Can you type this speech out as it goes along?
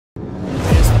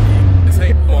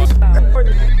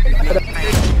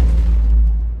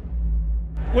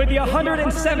With the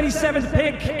 177th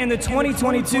pick in the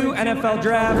 2022 NFL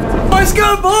Draft. What's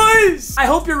good, boys? I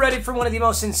hope you're ready for one of the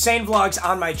most insane vlogs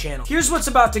on my channel. Here's what's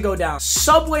about to go down.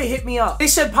 Subway hit me up. They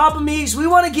said, Papa Meeks, we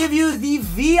want to give you the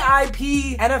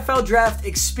VIP NFL Draft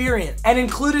experience. And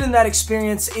included in that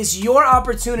experience is your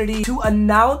opportunity to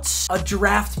announce a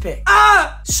draft pick.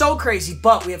 So crazy,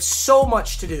 but we have so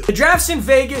much to do. The draft's in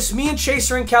Vegas. Me and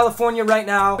Chase are in California right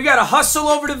now. We gotta hustle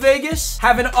over to Vegas,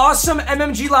 have an awesome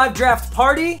MMG Live draft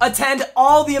party, attend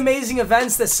all the amazing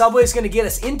events that Subway's gonna get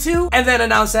us into, and then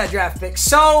announce that draft pick.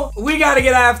 So, we gotta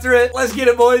get after it. Let's get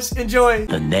it, boys. Enjoy.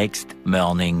 The next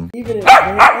morning.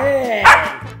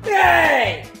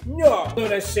 Hey! No!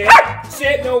 Luna, sit.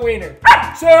 Sit, no wiener.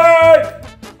 Sit!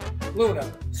 Luna,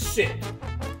 sit.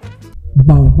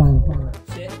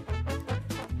 Sit.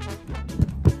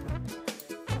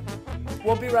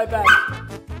 We'll be right back.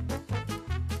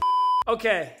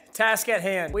 Okay, task at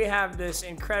hand. We have this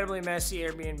incredibly messy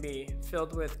Airbnb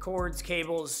filled with cords,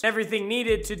 cables, everything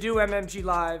needed to do MMG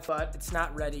Live, but it's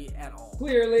not ready at all.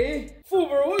 Clearly.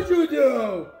 Fuber, what'd you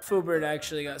do? Fuber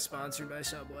actually got sponsored by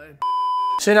Subway.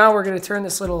 So now we're gonna turn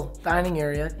this little dining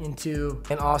area into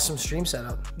an awesome stream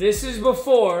setup. This is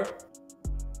before,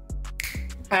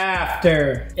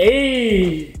 after.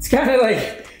 Hey, it's kind of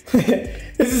like,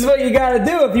 this is what you gotta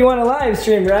do if you want a live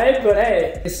stream, right? But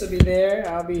hey, this will be there,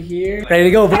 I'll be here. Ready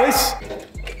to go, boys?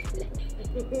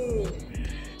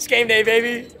 It's game day,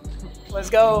 baby. Let's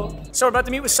go. So we're about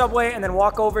to meet with Subway and then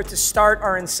walk over to start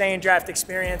our insane draft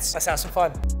experience. Let's have some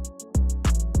fun.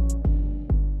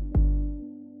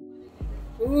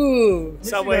 Ooh,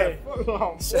 Subway.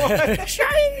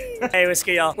 Hey, what's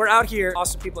good, y'all? We're out here.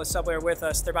 Awesome people at Subway are with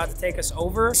us. They're about to take us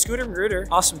over. Scooter Magruder.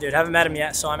 Awesome dude. Haven't met him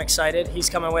yet, so I'm excited.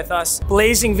 He's coming with us.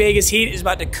 Blazing Vegas heat is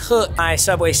about to cook my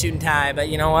Subway suit and tie, but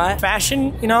you know what?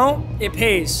 Fashion, you know, it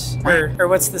pays. Or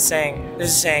what's the saying?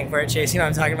 There's a saying for it, Chase. You know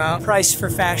what I'm talking about? Price for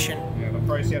fashion. Yeah, the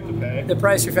price you have to pay. The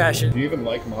price for fashion. Do you even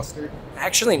like mustard?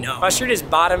 Actually, no. Mustard is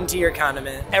bottom tier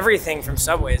condiment. Everything from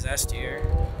Subway is S tier.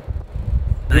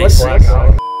 Nice.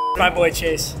 My boy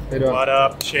Chase. What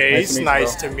up, Chase?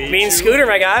 Nice to meet you. Me and Scooter,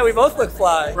 my guy, we both look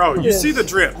fly. Bro, you see the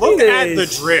drip. Look at the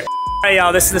drip. Hey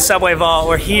y'all, this is the Subway Vault.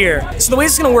 We're here. So the way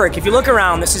this is gonna work, if you look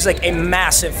around, this is like a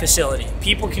massive facility.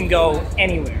 People can go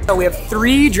anywhere. So we have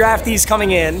 3 draftees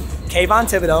coming in. Kayvon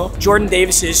Thibodeau, Jordan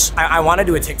Davis I want to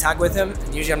do a TikTok with him.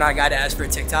 Usually I'm not a guy to ask for a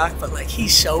TikTok, but like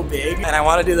he's so big. And I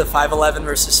want to do the 5'11"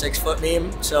 versus 6 foot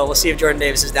meme. So we'll see if Jordan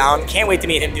Davis is down. Can't wait to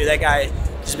meet him, dude. That guy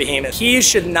is a behemoth. He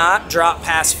should not drop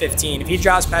past 15. If he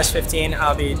drops past 15,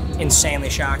 I'll be insanely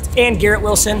shocked. And Garrett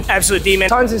Wilson, absolute demon.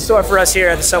 Tons in store for us here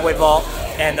at the Subway Vault.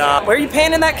 And where are you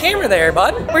panning that camera there,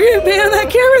 bud? Where are you panning that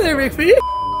camera there, Big P?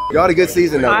 You had a good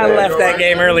season though. I left that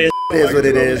game early. It is what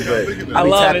it is, but I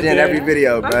love tapped it, in dude. every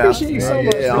video, bro. I appreciate you so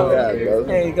much, bro. Yeah, bro.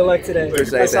 Hey, good luck today.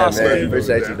 Appreciate That's that, awesome, man. dude.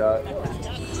 Appreciate you, dog.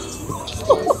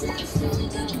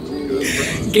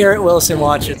 Garrett Wilson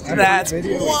watching. That's wild.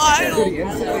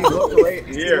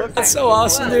 That's so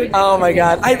awesome, dude. Oh my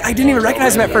God. I didn't even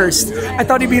recognize him at first. I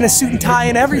thought he'd be in a suit and tie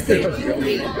and everything.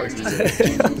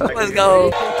 Let's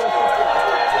go.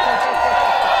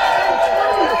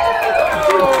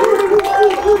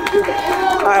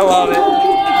 I love it.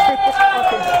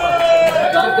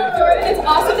 It's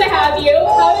awesome to have you.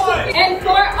 And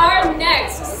for our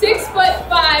next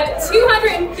 6'5",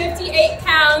 258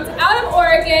 pounds out of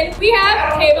Oregon, we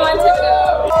have Kayvon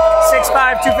Thibodeau.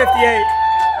 6'5", 258.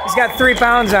 He's got 3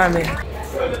 pounds on me.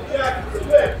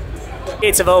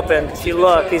 Gates have opened. If you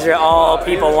look, these are all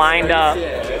people lined up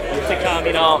to come,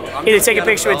 you know, either take a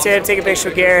picture with Tib, take a picture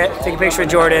with Garrett, take a picture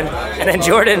with Jordan, and then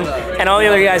Jordan and all the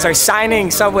other guys are signing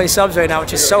Subway subs right now,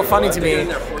 which is so funny to me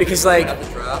because, like,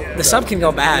 the sub can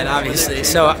go bad, obviously.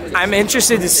 So I'm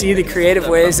interested to see the creative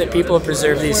ways that people have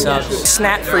preserved these subs.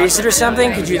 Snap freeze it or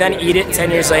something, could you then eat it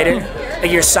 10 years later?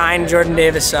 Like your signed Jordan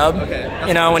Davis sub,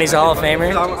 you know, when he's a Hall of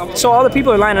Famer. So all the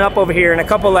people are lining up over here, and a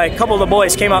couple of the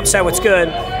boys came up, said what's good.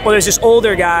 Well, there's this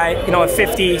older guy, you know, at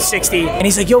 50, 60, and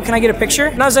he's like, yo, can I get a picture?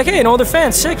 And I was like, hey, an older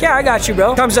fan, sick, yeah, I got you,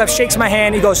 bro. Comes up, shakes my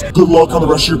hand, he goes, good luck on the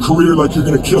rest of your career, like you're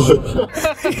gonna kill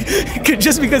it.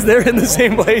 Just because they're in the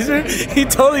same blazer, he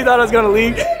totally thought I was gonna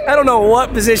league. I don't know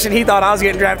what position he thought I was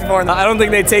getting drafted for. I don't think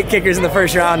they take kickers in the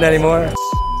first round anymore.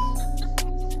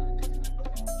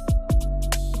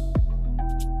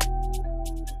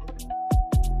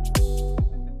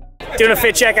 Doing a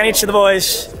fit check on each of the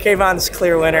boys. Kayvon's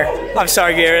clear winner. I'm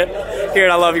sorry, Garrett.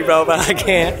 Garrett, I love you, bro, but I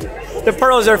can't. The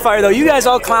pearls are fire, though. You guys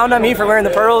all clowned on me for wearing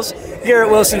the pearls. Garrett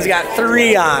Wilson's got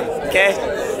 3 on, okay?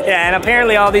 Yeah, and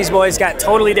apparently all these boys got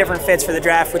totally different fits for the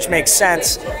draft, which makes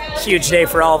sense. Huge day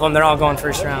for all of them. They're all going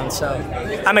first round, so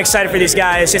I'm excited for these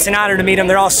guys. It's an honor to meet them.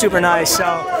 They're all super nice. So,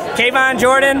 Kayvon,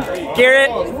 Jordan, Garrett,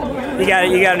 you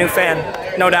got a new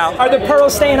fan, no doubt. Are the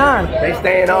pearls staying on? They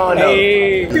staying on, though.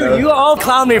 Hey, dude, you all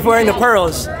clown me for wearing the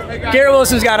pearls. Garrett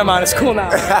Wilson's got them on. It's cool now.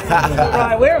 Bro,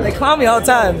 I wear them. They clown me all the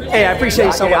time. Hey, I appreciate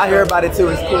you so much. I hear about it too.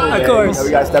 It's cool. Of course. You know,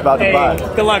 we gotta step out the box.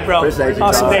 Good luck, bro. Appreciate you.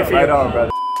 Awesome day for you. Right on,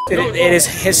 brother. Dude, it is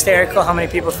hysterical how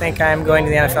many people think I'm going to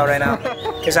the NFL right now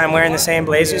because I'm wearing the same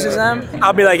Blazers as them.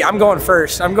 I'll be like, I'm going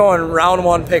first. I'm going round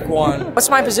 1, pick 1. What's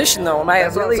my position though? Am I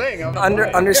really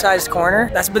undersized corner?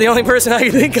 That's the only person I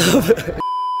can think of.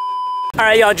 All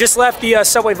right, y'all, just left the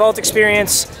Subway Vault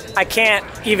experience. I can't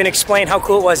even explain how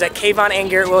cool it was that Kayvon and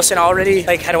Garrett Wilson already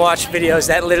had to watch videos.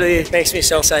 That literally makes me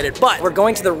so excited. But we're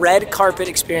going to the red carpet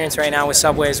experience right now with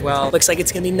Subway as well. Looks like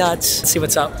it's gonna be nuts. Let's see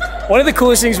what's up. One of the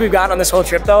coolest things we've got on this whole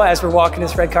trip though, as we're walking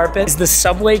this red carpet, is the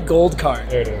Subway Gold Card.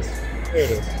 There it is. There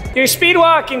it is. You're speed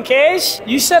walking, Keish.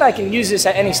 You said I can use this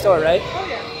at any store, right? Oh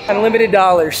yeah. Unlimited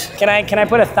dollars. Can I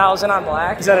put 1,000 on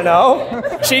black? Is that a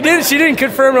no? She didn't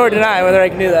confirm or deny whether I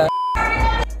can do that.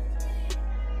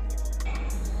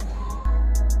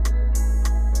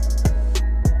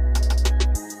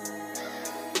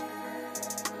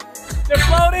 The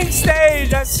floating stage,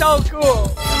 that's so cool.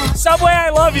 Subway, I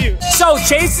love you. So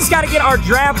Chase has got to get our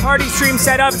draft party stream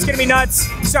set up. It's gonna be nuts.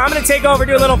 So I'm gonna take over,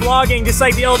 do a little vlogging, just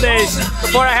like the old days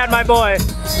before I had my boy.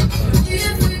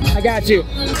 I got you.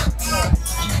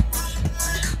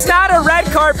 It's not a red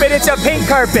carpet, it's a pink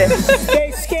carpet.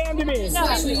 They scammed me.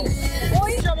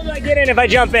 What trouble do I get in if I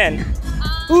jump in?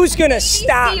 Who's gonna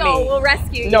stop me? We'll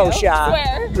rescue you. No shot.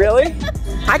 Swear. Really?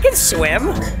 I can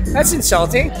swim. That's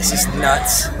insulting. This is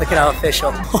nuts. Look at how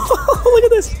official. Look at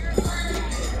this.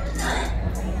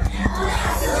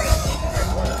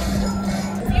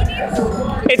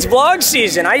 It's vlog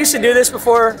season. I used to do this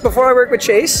before I worked with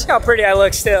Chase. How pretty I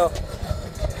look still.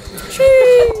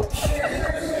 Sheesh.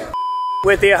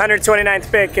 With the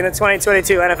 129th pick in the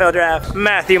 2022 NFL Draft,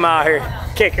 Matthew Maher,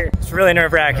 kicker. It's really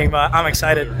nerve-wracking, but I'm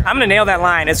excited. I'm gonna nail that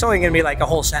line. It's only gonna be like a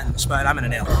whole sentence, but I'm gonna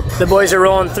nail it. The boys are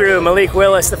rolling through. Malik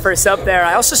Willis, the first up there.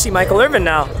 I also see Michael Irvin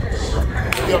now.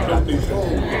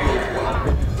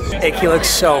 Icky looks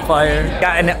so fire.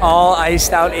 Got an all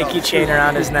iced out Icky chain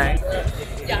around his neck.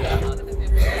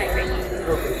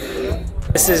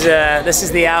 This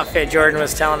is the outfit Jordan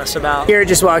was telling us about. Garrett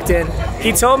just walked in.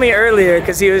 He told me earlier,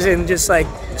 because he was in just like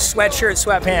sweatshirt,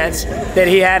 sweatpants, that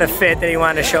he had a fit that he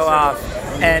wanted to show off.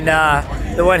 And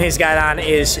the one he's got on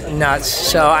is nuts.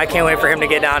 So I can't wait for him to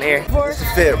get down here. It's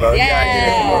a fit, bro.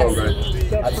 Yeah.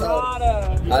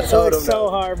 I told him. So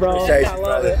hard, bro. I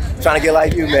love it. Trying to get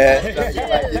like you, man. Trying to get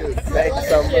like you. Thank you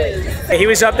so much. He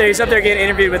was up there. He's up there getting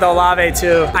interviewed with Olave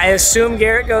too. I assume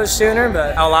Garrett goes sooner,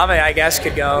 but Olave, I guess,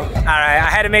 could go. All right, I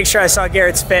had to make sure I saw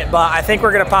Garrett's fit, but I think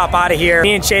we're gonna pop out of here.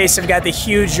 Me and Chase have got the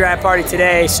huge draft party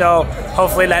today, so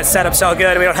hopefully that setup's all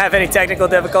good. We don't have any technical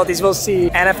difficulties. We'll see.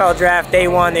 NFL Draft Day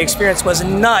 1. The experience was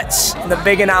nuts. The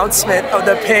big announcement of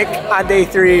the pick on Day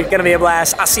 3. Gonna be a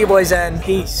blast. I'll see you boys then.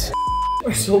 Peace.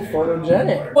 We're so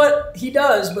photogenic. What he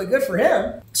does, but good for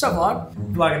him. What's up, vlog?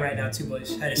 Vlogging right now, too,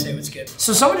 boys. I had to say what's good.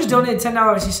 So someone just donated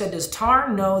 $10. He said, does Tar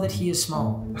know that he is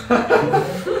small? I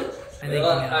think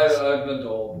I've been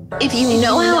told. If you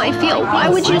know how I feel, why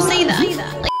would you say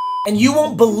that? And you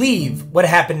won't believe what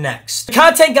happened next. The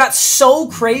content got so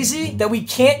crazy that we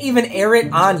can't even air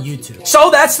it on YouTube. So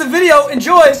that's the video.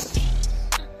 Enjoy.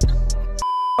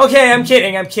 Okay, I'm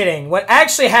kidding. What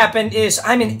actually happened is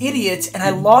I'm an idiot and I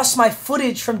lost my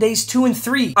footage from days 2 and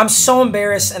 3. I'm so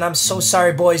embarrassed and I'm so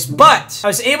sorry, boys, but I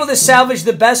was able to salvage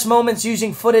the best moments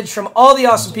using footage from all the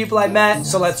awesome people I met,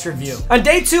 so let's review. On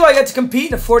day 2, I got to compete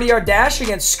in a 40-yard dash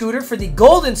against Scooter for the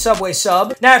golden Subway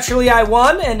sub. Naturally, I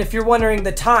won, and if you're wondering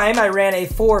the time, I ran a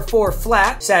 4.4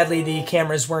 flat. Sadly, the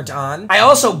cameras weren't on. I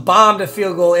also bombed a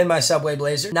field goal in my Subway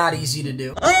Blazer. Not easy to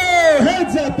do. Oh,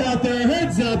 heads up out there,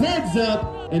 heads up, heads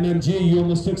up. MMG, you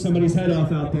almost took somebody's head off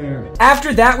out there.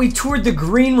 After that, we toured the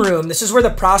green room. This is where the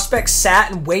prospects sat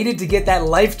and waited to get that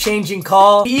life-changing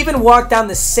call. We even walked down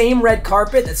the same red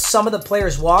carpet that some of the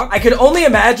players walked. I could only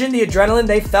imagine the adrenaline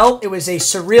they felt. It was a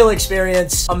surreal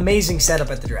experience. Amazing setup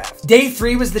at the draft. Day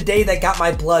 3 was the day that got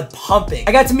my blood pumping.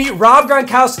 I got to meet Rob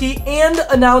Gronkowski and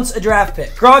announce a draft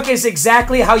pick. Gronk is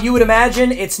exactly how you would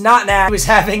imagine. It's not an act. He was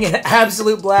having an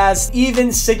absolute blast.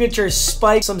 Even signature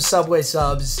spiked some Subway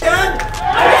subs.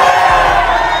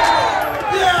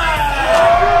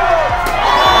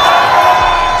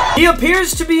 He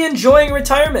appears to be enjoying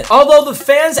retirement. Although the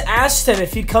fans asked him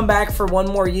if he'd come back for one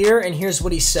more year, and here's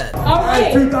what he said. All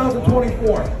right.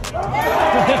 2024.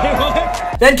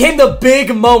 Then came the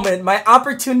big moment, my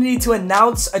opportunity to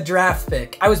announce a draft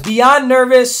pick. I was beyond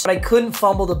nervous, but I couldn't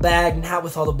fumble the bag, not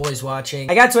with all the boys watching.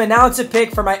 I got to announce a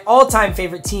pick for my all-time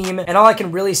favorite team, and all I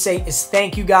can really say is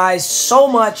thank you guys so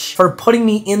much for putting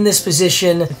me in this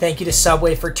position. And thank you to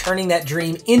Subway for turning that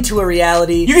dream into a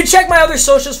reality. You can check my other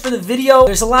socials for the video.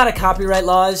 There's a lot of copyright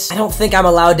laws. I don't think I'm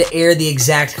allowed to air the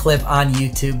exact clip on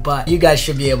YouTube, but you guys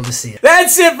should be able to see it.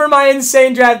 That's it for my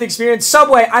insane draft experience.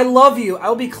 Subway, I love you. I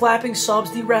will be clapping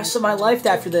subs the rest of my life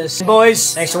after this.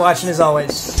 Boys, thanks for watching as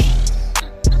always.